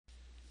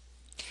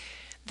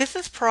This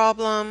is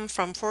problem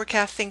from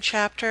forecasting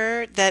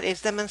chapter that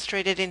is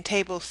demonstrated in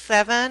table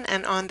 7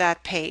 and on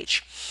that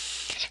page.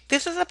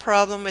 This is a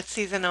problem with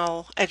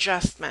seasonal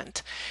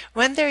adjustment.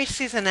 When there is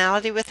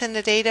seasonality within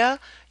the data,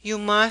 you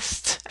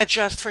must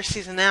adjust for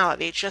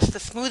seasonality. Just the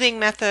smoothing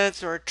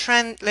methods or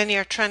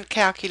linear trend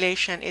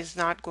calculation is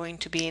not going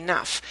to be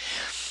enough.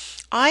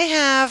 I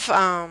have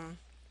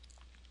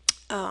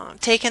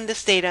taken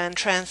this data and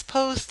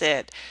transposed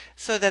it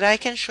so that I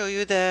can show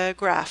you the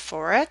graph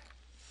for it.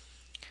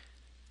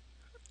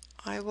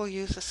 I will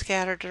use a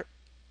scatter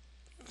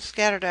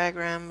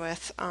diagram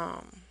with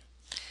a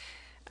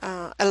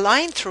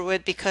line through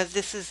it because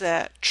this is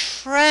a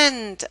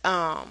trend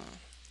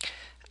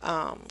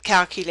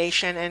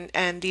calculation,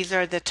 and these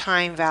are the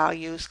time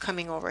values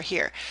coming over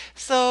here.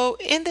 So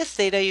in this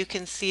data you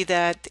can see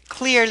that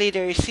clearly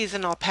there is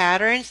seasonal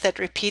patterns that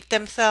repeat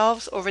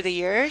themselves over the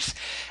years,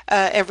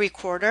 every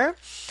quarter.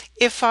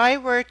 If I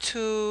were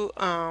to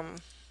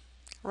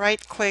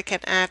right click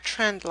and add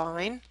trend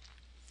line,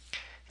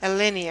 a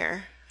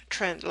linear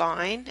trend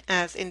line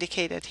as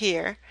indicated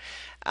here,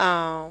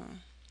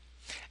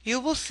 you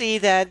will see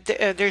that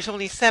there's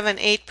only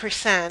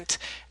 7-8%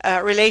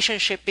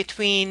 relationship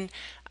between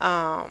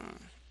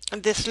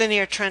this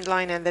linear trend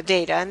line and the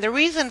data. And the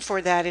reason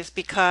for that is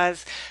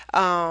because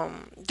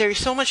there is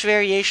so much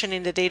variation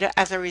in the data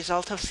as a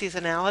result of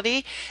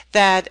seasonality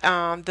that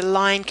the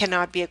line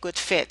cannot be a good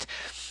fit.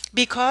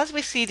 Because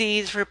we see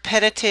these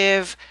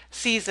repetitive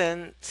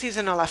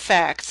seasonal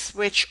effects,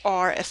 which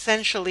are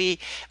essentially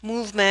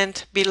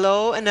movement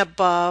below and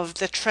above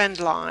the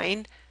trend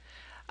line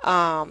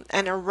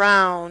and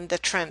around the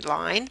trend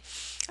line,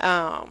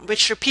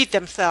 which repeat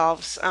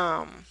themselves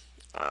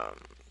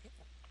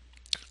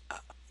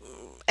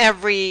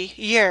every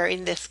year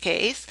in this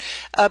case,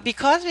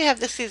 because we have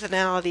the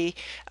seasonality,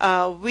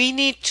 we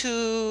need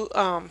to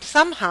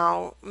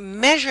somehow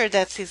measure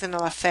that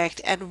seasonal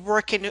effect and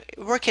work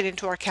it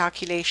into our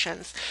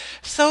calculations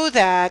so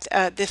that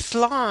this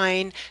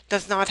line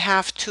does not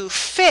have to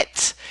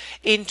fit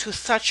into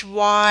such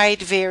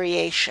wide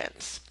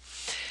variations.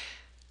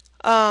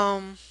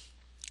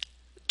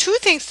 Two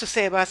things to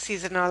say about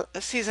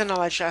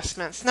seasonal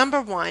adjustments.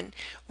 Number one,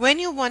 when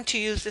you want to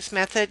use this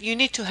method, you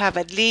need to have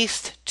at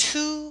least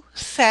 2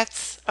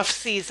 sets of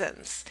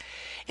seasons.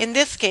 In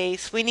this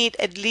case, we need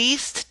at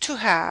least to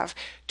have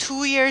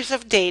 2 years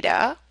of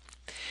data,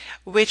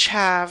 which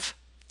have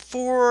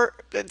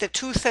the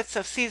 2 sets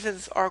of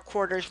seasons are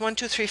quarters 1,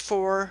 2, 3,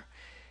 4,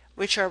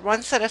 which are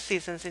 1 set of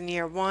seasons in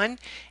year 1,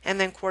 and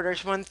then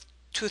quarters 1,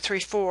 2, 3,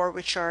 4,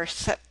 which are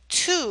set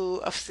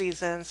 2 of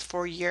seasons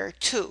for year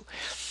 2.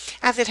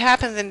 As it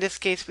happens in this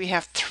case, we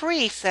have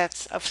 3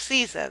 sets of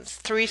seasons,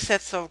 3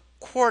 sets of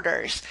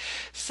quarters.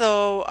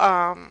 So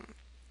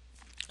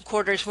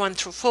quarters 1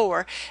 through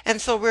 4,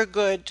 and so we're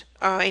good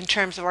in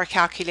terms of our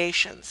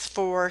calculations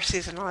for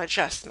seasonal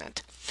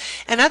adjustment.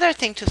 Another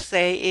thing to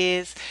say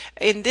is,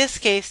 in this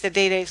case, the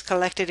data is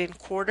collected in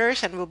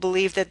quarters, and we'll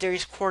believe that there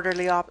is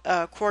quarterly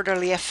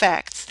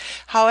effects.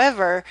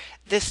 However,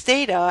 this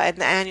data and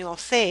the annual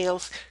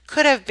sales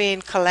could have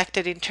been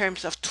collected in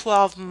terms of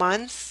 12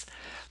 months.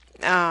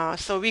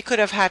 So we could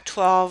have had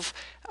 12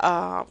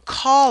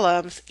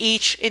 columns,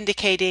 each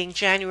indicating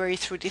January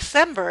through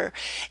December,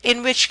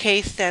 in which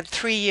case then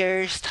 3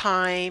 years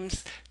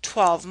times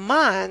 12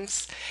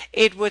 months,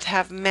 it would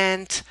have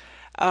meant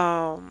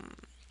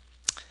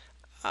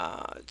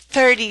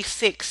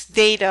 36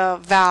 data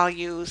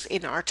values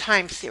in our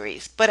time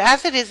series. But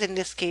as it is in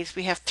this case,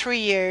 we have 3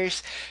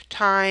 years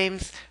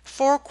times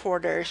 4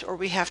 quarters, or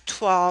we have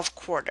 12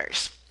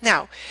 quarters.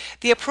 Now,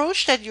 the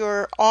approach that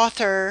your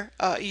author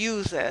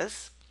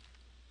uses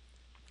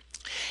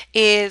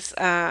is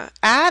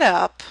add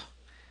up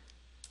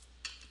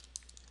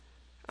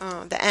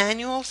the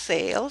annual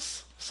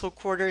sales, so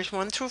quarters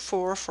 1 through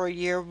 4 for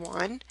year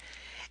 1,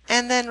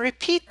 and then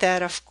repeat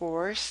that, of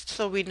course,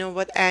 so we know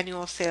what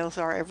annual sales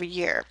are every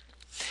year.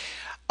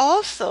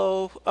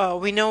 Also,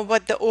 we know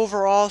what the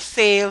overall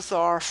sales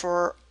are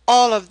for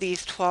all of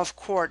these 12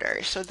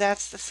 quarters. So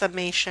that's the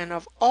summation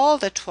of all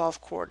the 12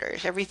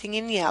 quarters, everything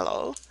in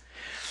yellow,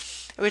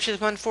 which is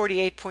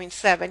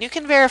 148.7. You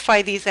can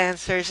verify these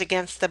answers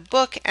against the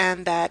book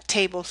and that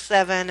table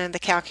 7 and the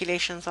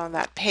calculations on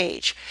that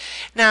page.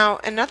 Now,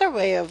 another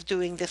way of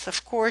doing this,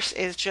 of course,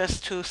 is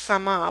just to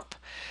sum up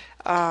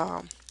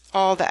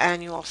all the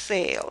annual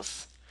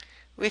sales,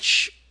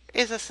 which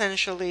is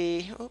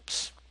essentially,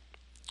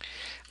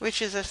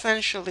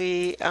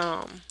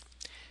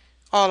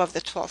 all of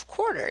the 12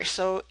 quarters.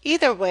 So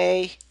either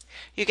way,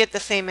 you get the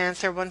same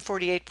answer,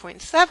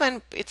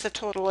 148.7. It's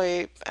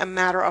totally a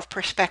matter of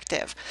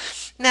perspective.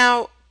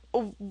 Now,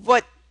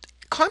 what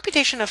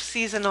computation of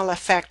seasonal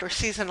effect or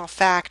seasonal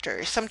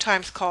factors,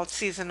 sometimes called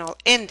seasonal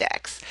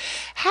index,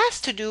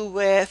 has to do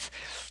with,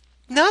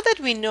 now that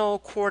we know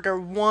quarter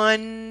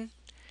 1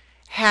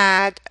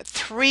 had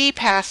 3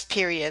 past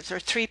periods or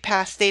 3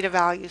 past data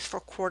values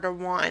for quarter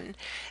 1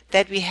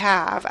 that we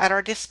have at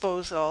our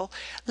disposal,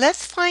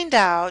 let's find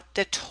out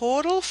the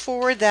total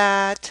for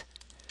that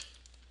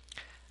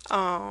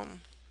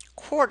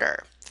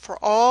quarter for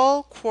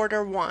all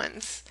quarter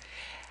ones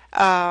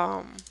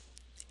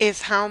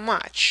is how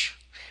much?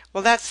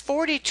 Well, that's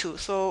 42.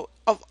 So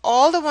of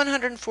all the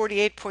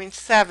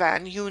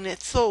 148.7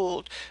 units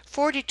sold,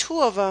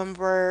 42 of them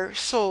were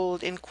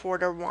sold in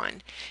quarter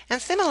one.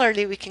 And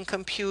similarly, we can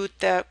compute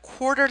the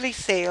quarterly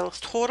sales,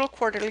 total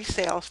quarterly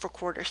sales for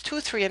quarters 2,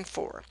 3, and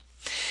 4.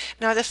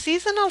 Now, the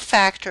seasonal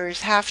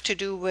factors have to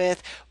do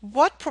with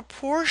what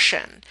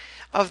proportion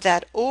of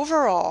that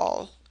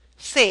overall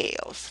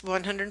sales,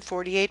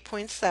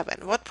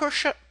 148.7, what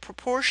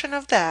proportion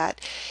of that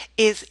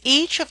is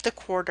each of the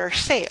quarter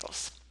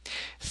sales.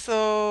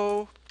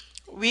 So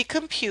we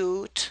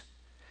compute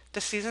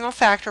the seasonal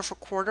factor for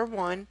quarter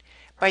one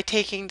by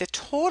taking the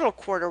total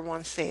quarter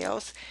one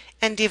sales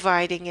and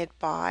dividing it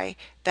by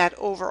that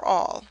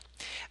overall.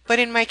 But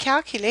in my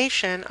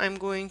calculation, I'm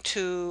going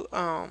to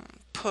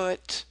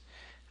put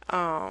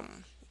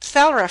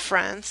cell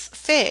reference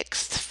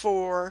fixed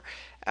for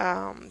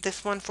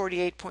this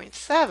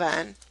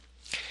 148.7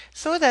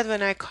 so that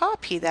when I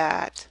copy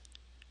that,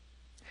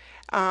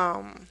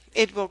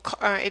 it will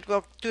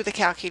do the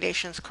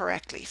calculations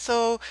correctly.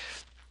 So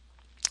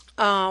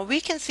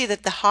we can see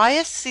that the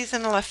highest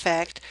seasonal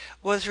effect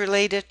was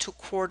related to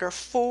quarter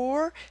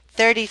four.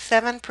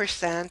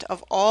 37%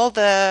 of all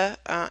the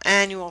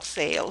annual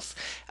sales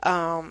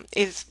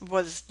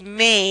was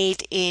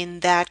made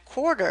in that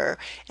quarter,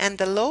 and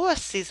the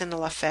lowest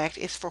seasonal effect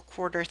is for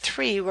quarter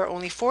three, where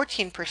only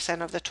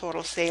 14% of the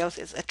total sales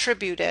is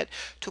attributed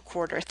to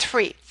quarter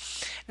three.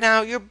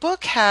 Now your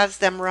book has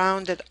them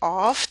rounded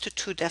off to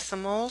 2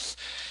 decimals,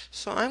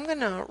 so I'm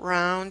going to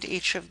round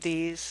each of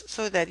these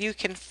so that you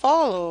can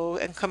follow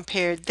and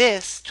compare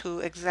this to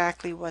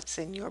exactly what's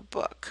in your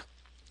book.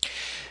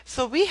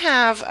 So we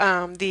have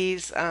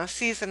these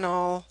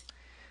seasonal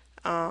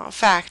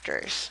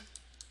factors.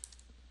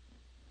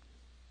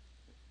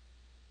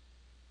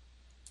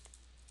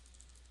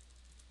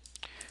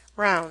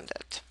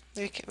 Rounded.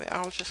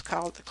 I'll just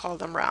call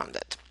them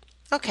rounded.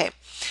 Okay,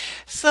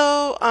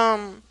 so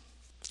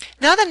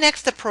now the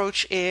next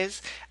approach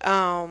is,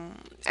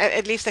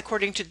 at least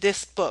according to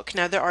this book,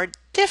 now there are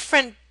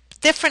different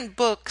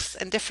books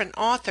and different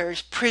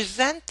authors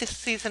present the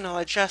seasonal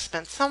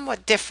adjustment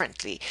somewhat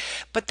differently,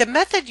 but the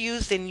method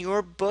used in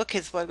your book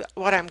is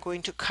what I'm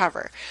going to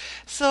cover.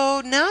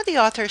 So now the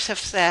authors have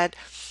said,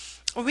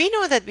 we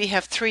know that we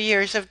have 3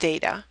 years of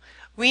data.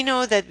 We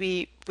know that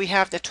we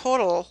have the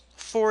total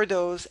for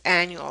those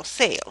annual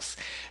sales.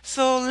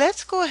 So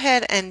let's go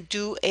ahead and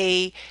do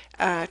a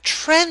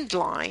trend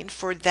line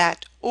for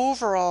that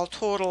overall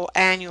total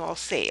annual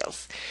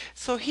sales.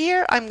 So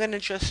here I'm going to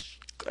just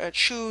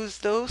choose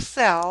those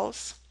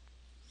cells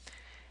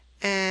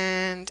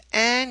and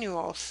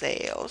annual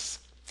sales,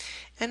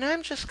 and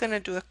I'm just going to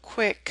do a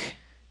quick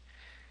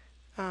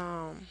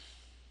and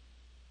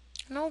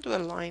I'll do a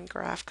line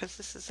graph because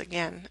this is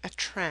again a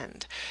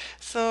trend.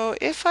 So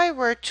if I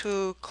were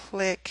to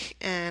click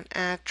and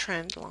add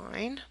trend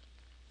line,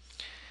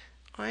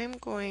 I'm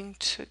going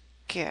to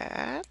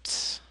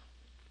get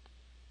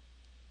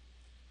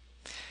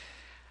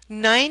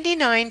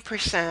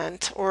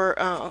 99%, or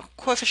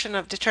coefficient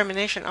of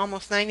determination,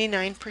 almost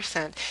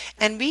 99%,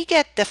 and we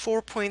get the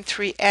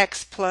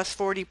 4.3x plus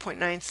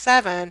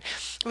 40.97,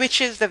 which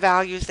is the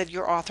values that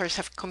your authors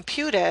have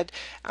computed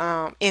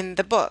in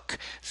the book.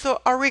 So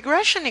our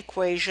regression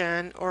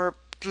equation, or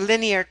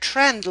linear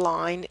trend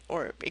line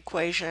or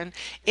equation,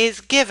 is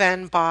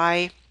given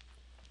by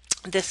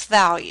this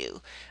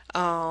value.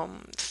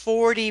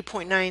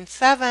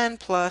 40.97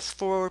 plus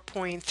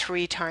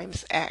 4.3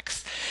 times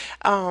x.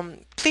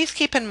 Please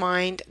keep in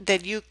mind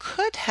that you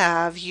could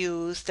have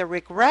used the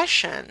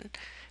regression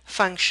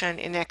function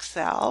in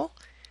Excel,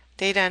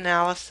 data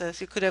analysis.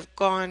 You could have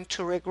gone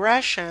to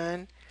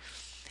regression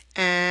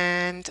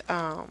and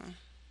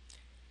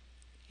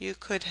you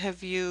could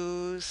have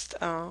used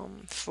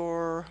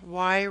for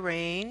y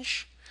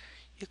range,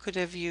 you could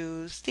have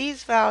used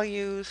these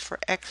values. For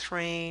x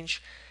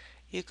range,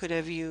 you could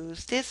have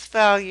used these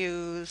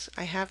values.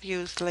 I have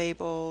used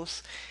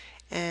labels,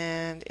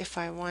 and if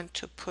I want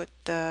to put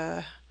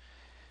the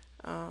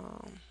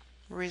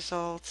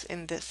results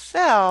in this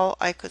cell,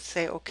 I could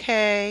say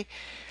okay,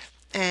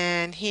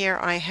 and here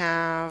I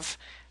have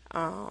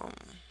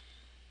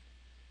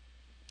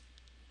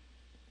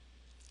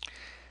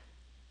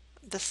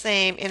the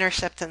same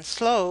intercept and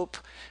slope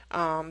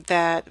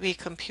that we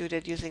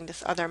computed using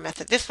this other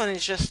method. This one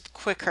is just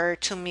quicker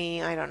to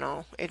me. I don't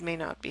know, it may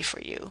not be for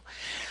you.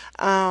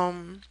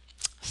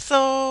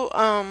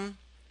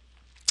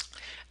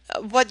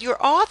 What your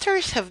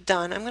authors have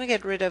done, I'm going to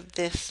get rid of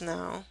this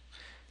now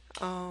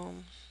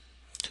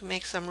to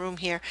make some room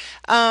here.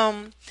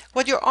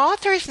 What your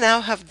authors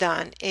now have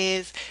done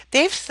is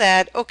they've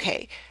said,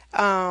 okay,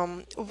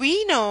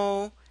 we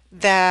know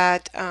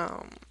that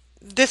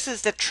this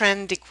is the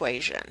trend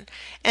equation.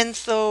 And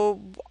so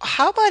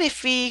how about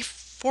if we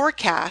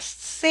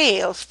forecast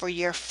sales for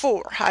year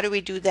 4? How do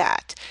we do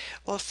that?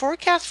 Well,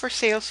 forecast for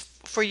sales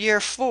for year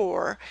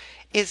 4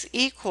 is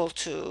equal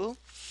to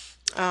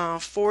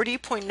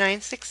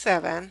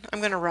 40.967. I'm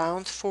going to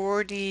round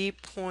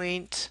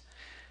 40.967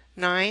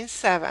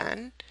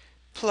 4.97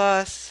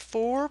 plus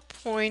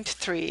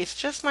 4.3, it's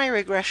just my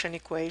regression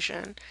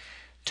equation,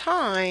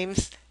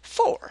 times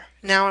 4.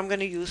 Now I'm going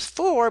to use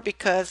 4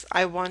 because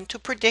I want to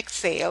predict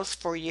sales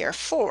for year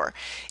 4.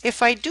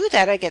 If I do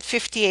that, I get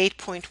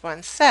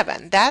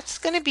 58.17. That's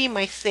going to be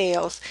my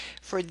sales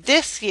for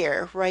this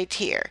year right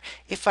here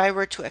if I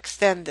were to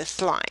extend this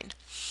line.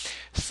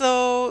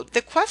 So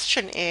the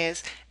question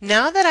is,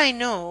 now that I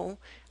know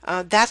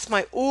that's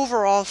my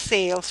overall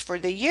sales for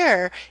the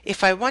year,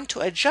 if I want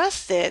to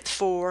adjust it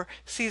for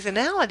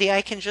seasonality,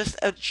 I can just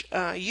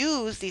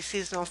use these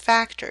seasonal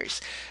factors.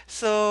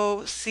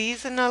 So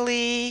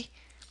seasonally,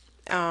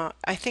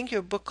 I think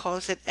your book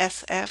calls it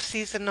SF,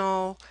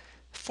 seasonal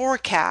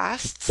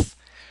forecasts,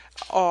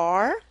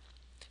 are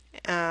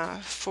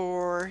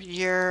for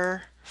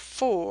year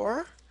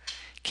 4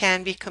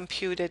 can be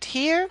computed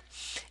here,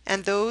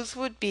 and those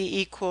would be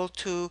equal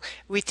to,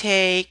 we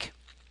take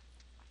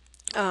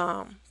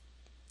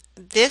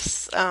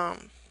this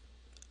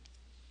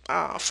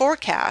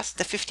forecast,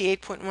 the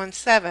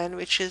 58.17,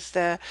 which is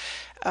the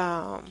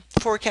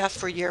forecast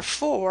for year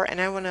 4,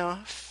 and I want to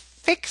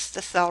fix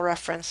the cell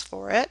reference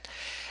for it,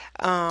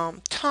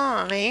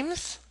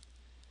 times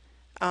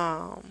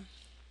the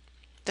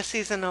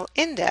seasonal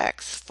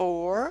index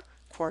for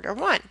quarter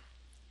 1.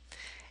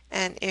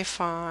 And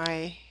if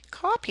I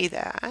copy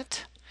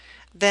that,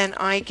 then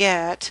I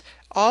get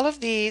all of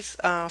these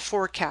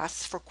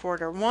forecasts for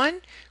quarter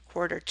 1,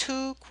 quarter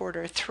 2,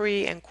 quarter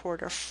 3, and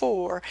quarter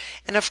 4.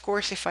 And of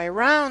course, if I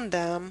round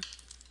them,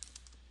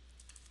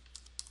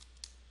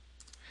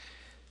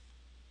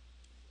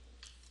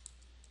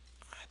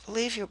 I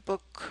believe your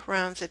book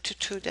rounds it to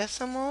 2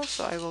 decimals,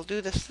 so I will do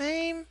the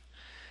same.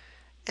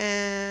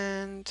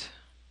 And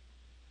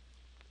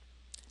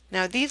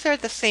now these are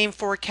the same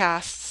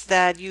forecasts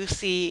that you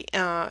see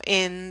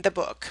in the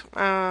book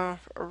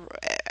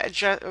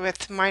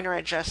with minor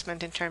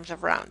adjustment in terms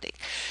of rounding.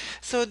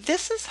 So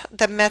this is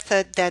the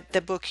method that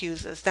the book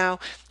uses. Now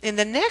in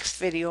the next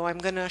video I'm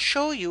going to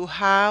show you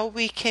how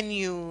we can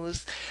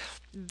use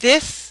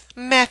this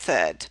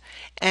method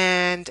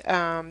and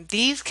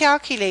these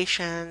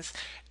calculations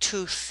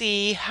to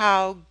see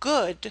how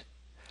good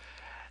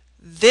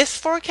this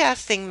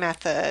forecasting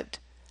method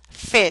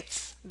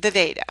fits the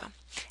data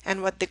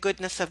and what the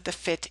goodness of the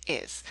fit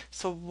is.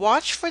 So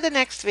watch for the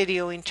next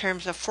video in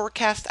terms of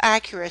forecast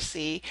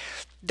accuracy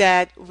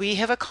that we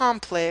have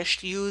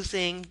accomplished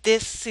using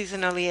this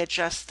seasonally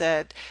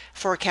adjusted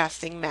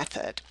forecasting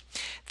method.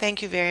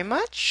 Thank you very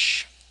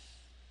much.